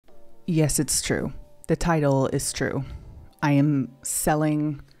Yes, it's true. The title is true. I am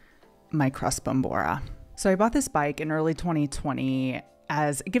selling my Crust Bombora. So I bought this bike in early 2020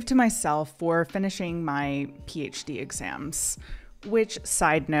 as a gift to myself for finishing my PhD exams, which,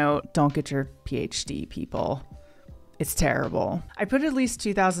 side note, don't get your PhD, people. It's terrible. I put at least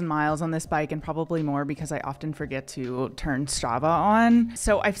 2,000 miles on this bike and probably more because I often forget to turn Strava on.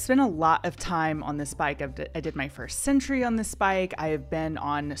 So I've spent a lot of time on this bike. I did my first century on this bike. I have been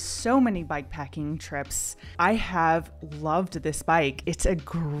on so many bike packing trips. I have loved this bike. It's a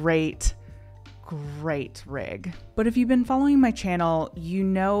great rig. But if you've been following my channel, you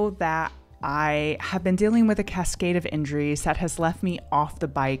know that I have been dealing with a cascade of injuries that has left me off the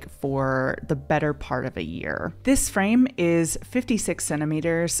bike for the better part of a year. This frame is 56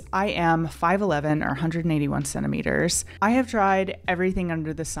 centimeters. I am 5'11" or 181 centimeters. I have tried everything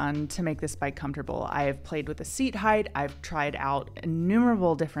under the sun to make this bike comfortable. I have played with the seat height. I've tried out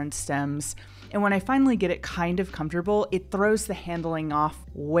innumerable different stems. And when I finally get it kind of comfortable, it throws the handling off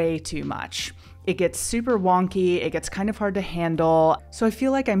way too much. It gets super wonky, it gets kind of hard to handle. So I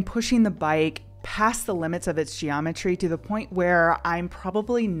feel like I'm pushing the bike past the limits of its geometry to the point where I'm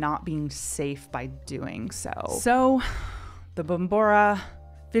probably not being safe by doing so. So the Bombora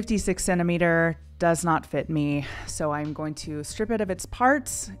 56 centimeter does not fit me. So I'm going to strip it of its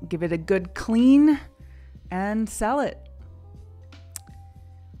parts, give it a good clean, and sell it.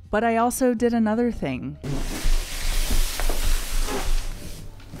 But I also did another thing.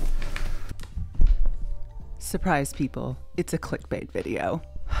 Surprise, people, it's a clickbait video.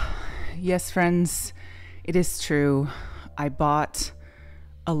 Yes, friends, it is true. I bought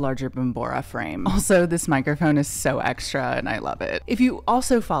a larger Bombora frame. Also, this microphone is so extra and I love it. If you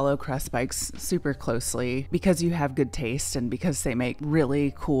also follow Crust bikes super closely because you have good taste and because they make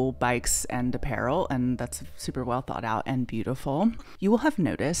really cool bikes and apparel, and that's super well thought out and beautiful, you will have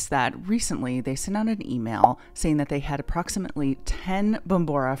noticed that recently they sent out an email saying that they had approximately 10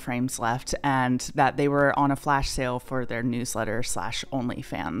 Bombora frames left and that they were on a flash sale for their newsletter /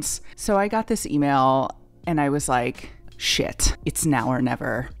 OnlyFans. So I got this email and I was like, shit, it's now or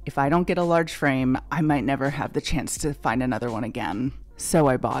never. If I don't get a large frame, I might never have the chance to find another one again. So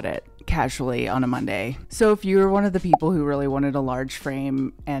I bought it casually on a Monday. So if you were one of the people who really wanted a large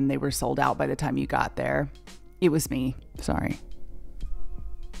frame and they were sold out by the time you got there, it was me. Sorry.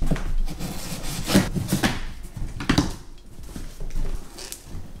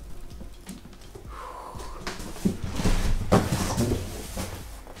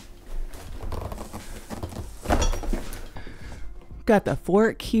 Got the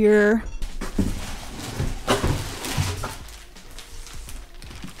fork here.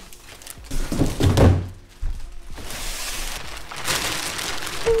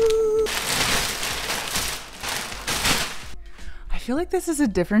 I feel like this is a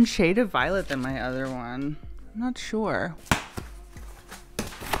different shade of violet than my other one. I'm not sure.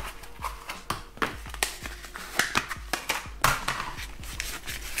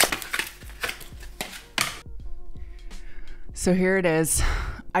 So here it is.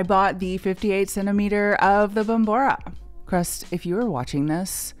 I bought the 58 centimeter of the Bombora. Crust, if you are watching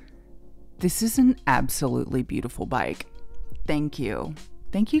this, this is an absolutely beautiful bike. Thank you.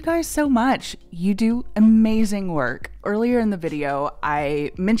 Thank you guys so much. You do amazing work. Earlier in the video, I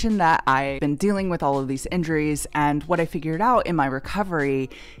mentioned that I've been dealing with all of these injuries, and what I figured out in my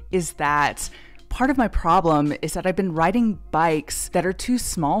recovery is that part of my problem is that I've been riding bikes that are too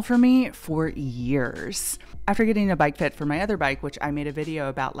small for me for years. After getting a bike fit for my other bike, which I made a video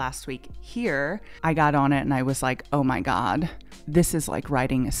about last week here, I got on it and I was like, oh my God, this is like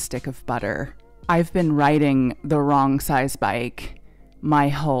riding a stick of butter. I've been riding the wrong size bike my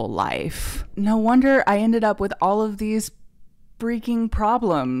whole life. No wonder I ended up with all of these freaking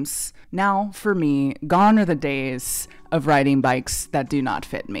problems. Now, for me, gone are the days of riding bikes that do not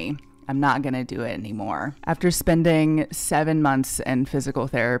fit me. I'm not gonna do it anymore. After spending 7 months in physical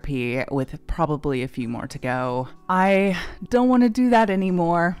therapy with probably a few more to go, I don't wanna do that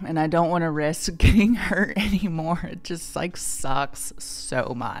anymore, and I don't wanna risk getting hurt anymore. It just like sucks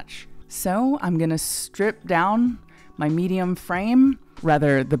so much. So I'm gonna strip down my medium frame.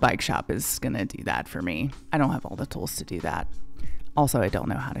 Rather, the bike shop is gonna do that for me. I don't have all the tools to do that. Also, I don't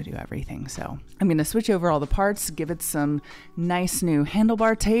know how to do everything, so I'm gonna switch over all the parts, give it some nice new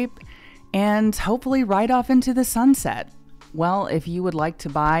handlebar tape, and hopefully ride off into the sunset. Well, if you would like to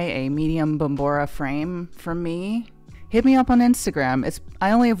buy a medium Bombora frame from me, hit me up on Instagram.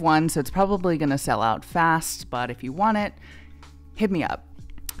 I only have one, so it's probably gonna sell out fast, but if you want it, hit me up.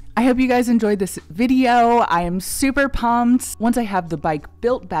 I hope you guys enjoyed this video. I am super pumped. Once I have the bike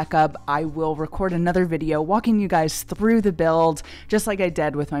built back up, I will record another video walking you guys through the build, just like I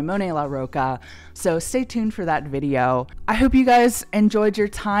did with my Monet La Roca. So stay tuned for that video. I hope you guys enjoyed your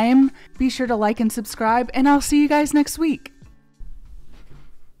time. Be sure to like and subscribe, and I'll see you guys next week.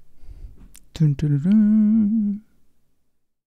 Dun, dun, dun, dun.